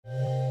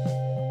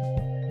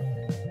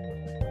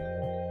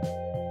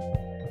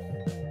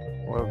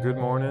Well, good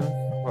morning.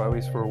 Well, at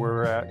least for where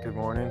we're at, good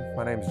morning.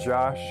 My name's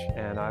Josh,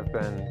 and I've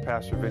been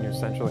pastor of Vineyard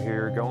Central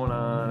here going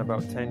on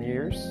about 10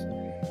 years.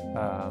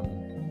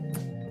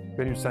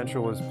 Vineyard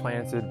Central was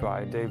planted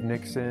by Dave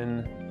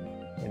Nixon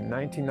in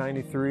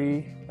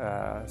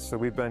 1993, so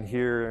we've been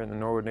here in the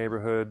Norwood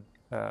neighborhood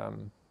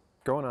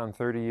going on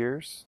 30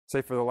 years.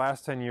 Say for the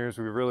last 10 years,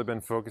 we've really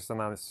been focused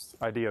on this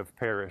idea of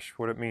parish,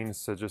 what it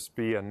means to just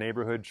be a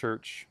neighborhood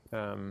church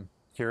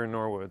here in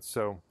Norwood.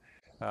 So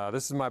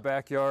this is my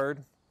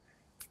backyard.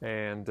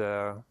 And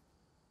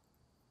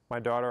my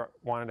daughter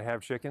wanted to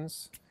have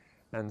chickens,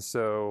 and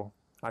so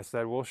I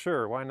said, well,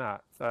 sure, why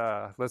not?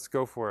 Let's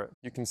go for it.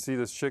 You can see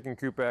this chicken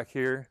coop back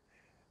here.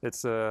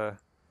 It's a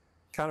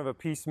kind of a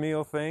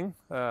piecemeal thing,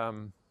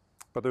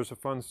 but there's a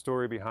fun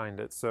story behind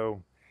it.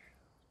 So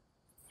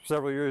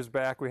several years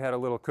back, we had a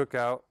little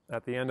cookout.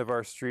 At the end of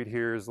our street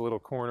here is a little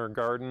corner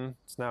garden.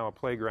 It's now a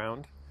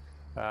playground.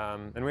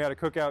 And we had a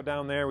cookout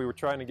down there. We were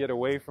trying to get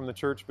away from the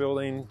church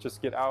building,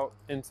 just get out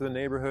into the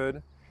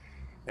neighborhood.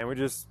 And we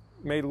just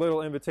made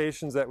little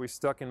invitations that we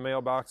stuck in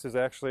mailboxes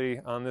actually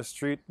on this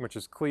street, which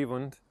is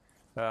Cleveland.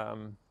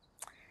 And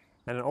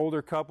an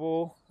older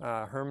couple,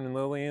 Herman and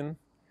Lillian,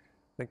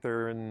 I think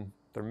they're in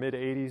their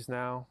mid-80s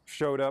now,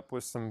 showed up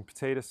with some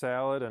potato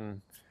salad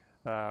and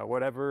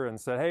whatever and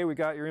said, hey, we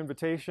got your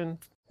invitation.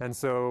 And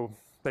so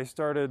they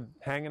started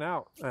hanging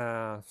out,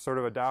 sort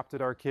of adopted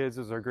our kids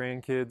as our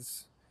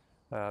grandkids.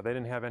 They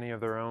didn't have any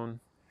of their own.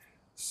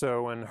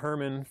 So when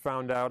Herman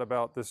found out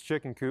about this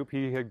chicken coop,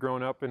 he had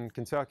grown up in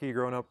Kentucky,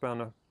 grown up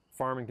on a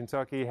farm in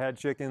Kentucky, had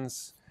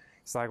chickens.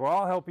 He's like, well,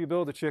 I'll help you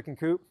build a chicken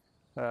coop.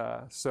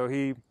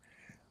 So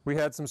we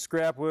had some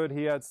scrap wood,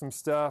 he had some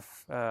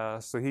stuff.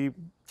 So he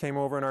came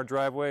over in our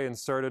driveway and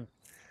started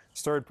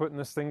putting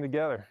this thing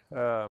together.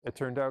 It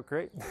turned out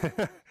great.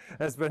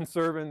 Has been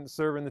serving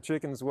the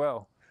chickens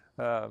well.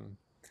 And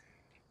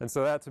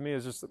so that to me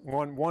is just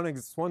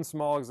one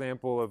small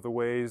example of the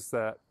ways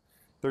that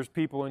there's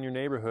people in your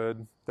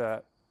neighborhood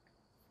that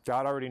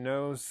God already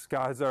knows,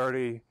 God's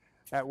already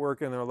at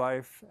work in their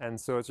life, and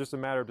so it's just a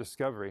matter of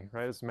discovery,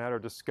 right? It's a matter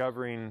of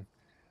discovering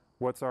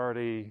what's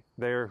already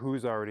there,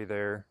 who's already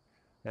there,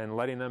 and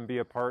letting them be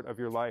a part of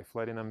your life,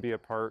 letting them be a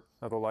part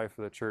of the life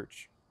of the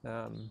church.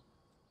 I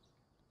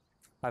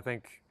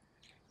think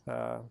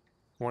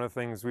one of the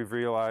things we've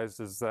realized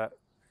is that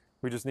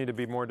we just need to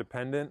be more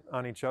dependent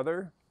on each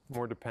other,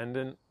 more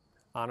dependent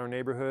on our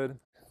neighborhood.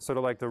 Sort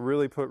of like to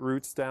really put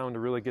roots down, to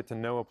really get to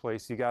know a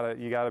place, you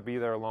gotta be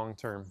there long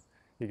term.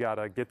 You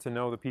gotta get to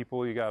know the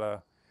people, you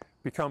gotta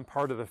become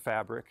part of the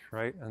fabric,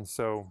 right? And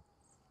so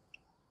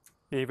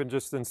even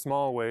just in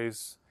small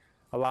ways,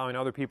 allowing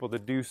other people to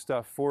do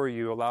stuff for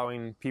you,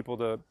 allowing people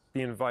to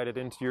be invited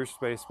into your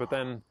space, but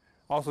then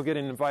also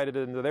getting invited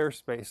into their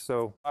space.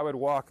 So I would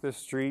walk this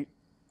street,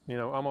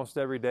 almost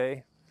every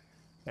day,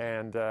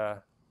 and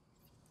up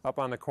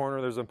on the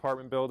corner there's an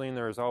apartment building.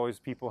 There's always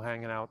people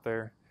hanging out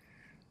there.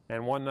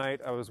 And one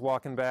night I was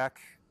walking back,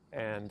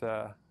 and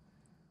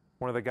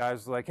one of the guys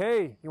was like,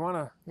 hey, you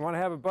wanna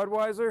have a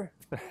Budweiser?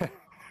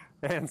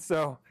 And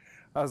so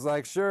I was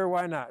like, sure,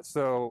 why not?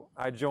 So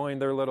I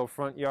joined their little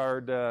front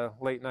yard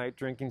late night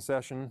drinking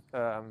session,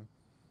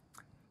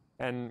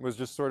 and was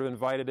just sort of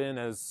invited in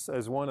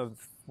as one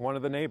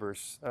of the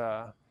neighbors.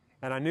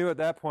 And I knew at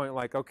that point,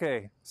 like,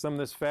 okay, some of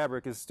this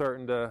fabric is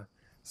starting to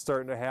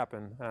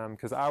happen,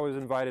 because I was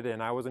invited in.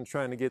 I wasn't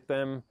trying to get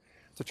them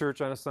to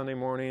church on a Sunday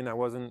morning. I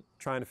wasn't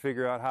trying to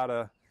figure out how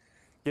to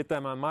get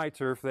them on my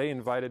turf. They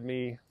invited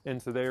me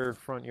into their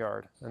front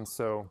yard. And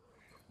so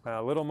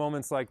little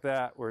moments like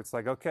that where it's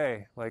like,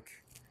 okay, like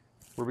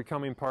we're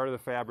becoming part of the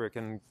fabric,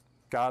 and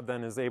God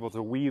then is able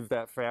to weave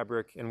that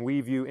fabric and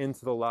weave you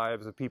into the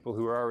lives of people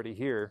who are already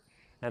here,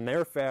 and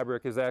their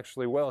fabric is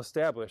actually well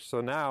established. So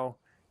now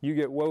you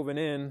get woven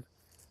in,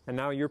 and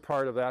now you're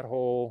part of that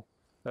whole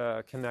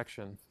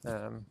connection,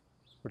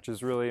 which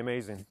is really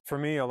amazing. For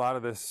me, a lot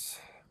of this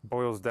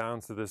boils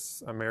down to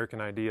this American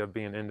idea of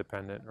being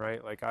independent,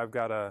 right? Like, I've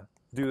got to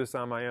do this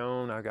on my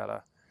own. I've got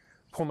to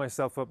pull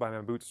myself up by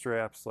my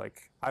bootstraps.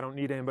 Like, I don't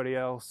need anybody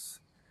else.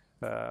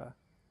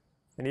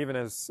 And even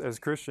as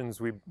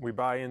Christians, we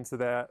buy into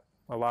that.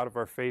 A lot of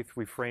our faith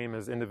we frame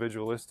as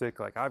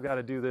individualistic. Like, I've got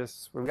to do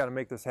this. We've got to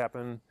make this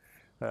happen.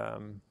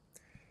 And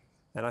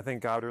I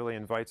think God really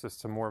invites us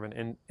to more of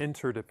an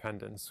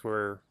interdependence,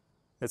 where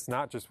it's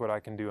not just what I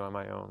can do on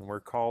my own.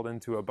 We're called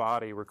into a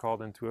body. We're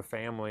called into a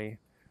family.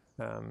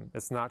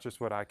 It's not just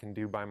what I can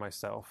do by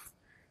myself.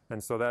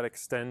 And so that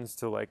extends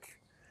to,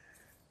 like,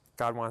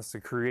 God wants to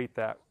create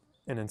that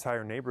in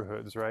entire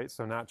neighborhoods, right?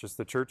 So not just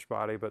the church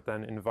body, but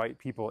then invite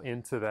people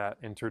into that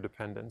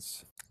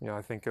interdependence.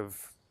 I think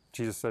of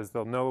Jesus says,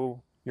 they'll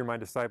know you're my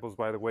disciples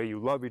by the way you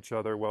love each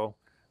other. Well,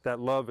 that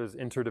love is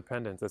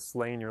interdependent. It's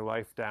laying your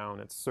life down.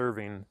 It's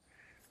serving.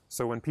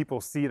 So when people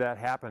see that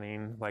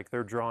happening, like,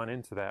 they're drawn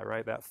into that,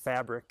 right? That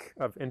fabric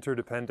of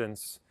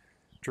interdependence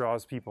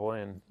draws people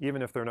in,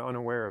 even if they're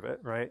unaware of it,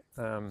 right?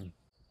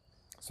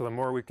 So the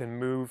more we can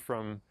move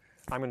from,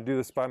 I'm going to do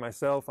this by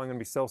myself, I'm going to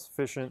be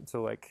self-sufficient,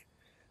 to like,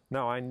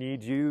 no, I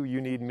need you,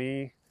 you need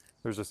me,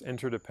 there's this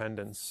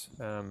interdependence.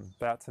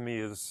 That to me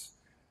is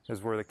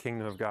where the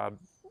kingdom of God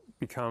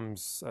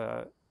becomes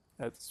at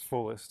its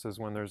fullest, is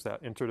when there's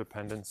that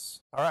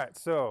interdependence. All right,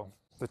 so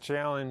the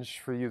challenge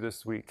for you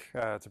this week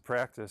to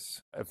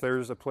practice, if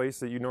there's a place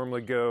that you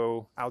normally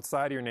go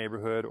outside of your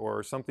neighborhood,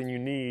 or something you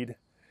need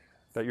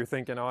that you're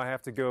thinking, oh, I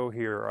have to go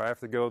here, or I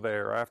have to go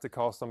there, or I have to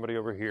call somebody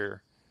over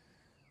here,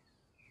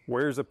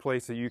 where's a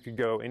place that you could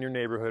go in your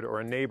neighborhood, or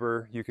a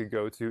neighbor you could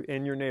go to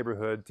in your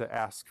neighborhood to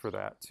ask for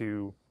that,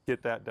 to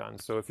get that done?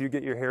 So if you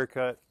get your hair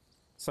cut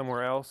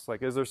somewhere else,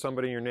 like, is there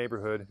somebody in your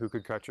neighborhood who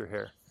could cut your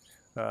hair?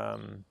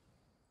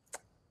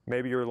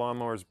 Maybe your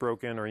lawnmower is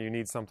broken or you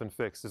need something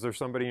fixed. Is there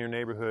somebody in your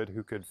neighborhood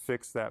who could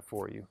fix that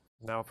for you?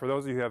 Now, for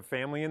those of you who have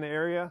family in the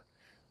area,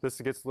 this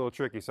gets a little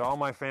tricky. So all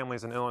my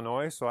family's in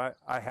Illinois, so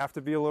I have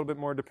to be a little bit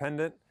more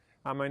dependent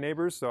on my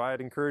neighbors. So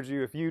I'd encourage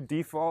you, if you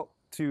default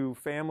to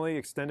family,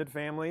 extended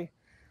family,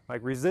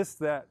 like, resist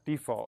that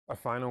default. A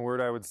final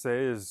word I would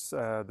say is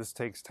this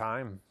takes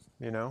time,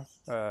 you know?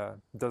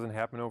 It doesn't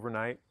happen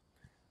overnight.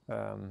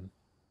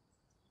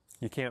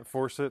 You can't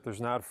force it.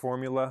 There's not a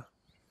formula.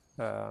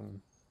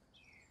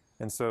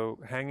 And so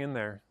hang in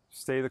there,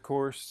 stay the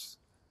course,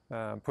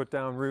 put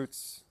down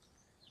roots,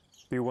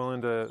 be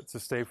willing to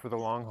stay for the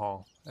long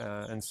haul,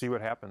 and see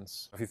what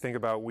happens. If you think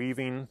about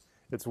weaving,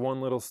 it's one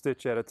little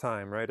stitch at a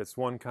time, right? It's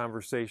one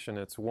conversation,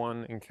 it's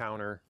one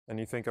encounter. And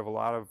you think of a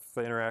lot of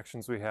the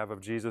interactions we have of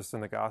Jesus in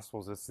the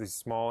Gospels, it's these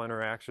small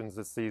interactions,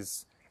 it's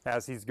these,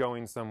 as he's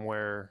going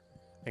somewhere,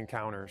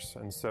 encounters.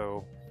 And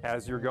so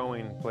as you're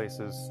going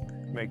places,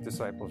 make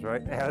disciples,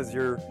 right? As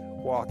you're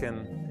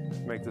walking,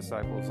 make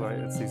disciples, right?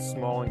 It's these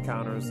small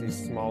encounters,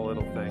 these small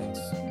little things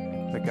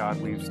that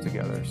God weaves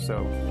together.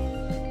 So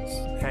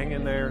hang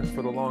in there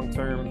for the long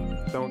term.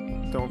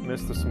 Don't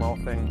miss the small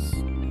things,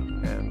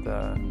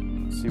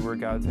 and see where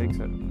God takes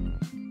it.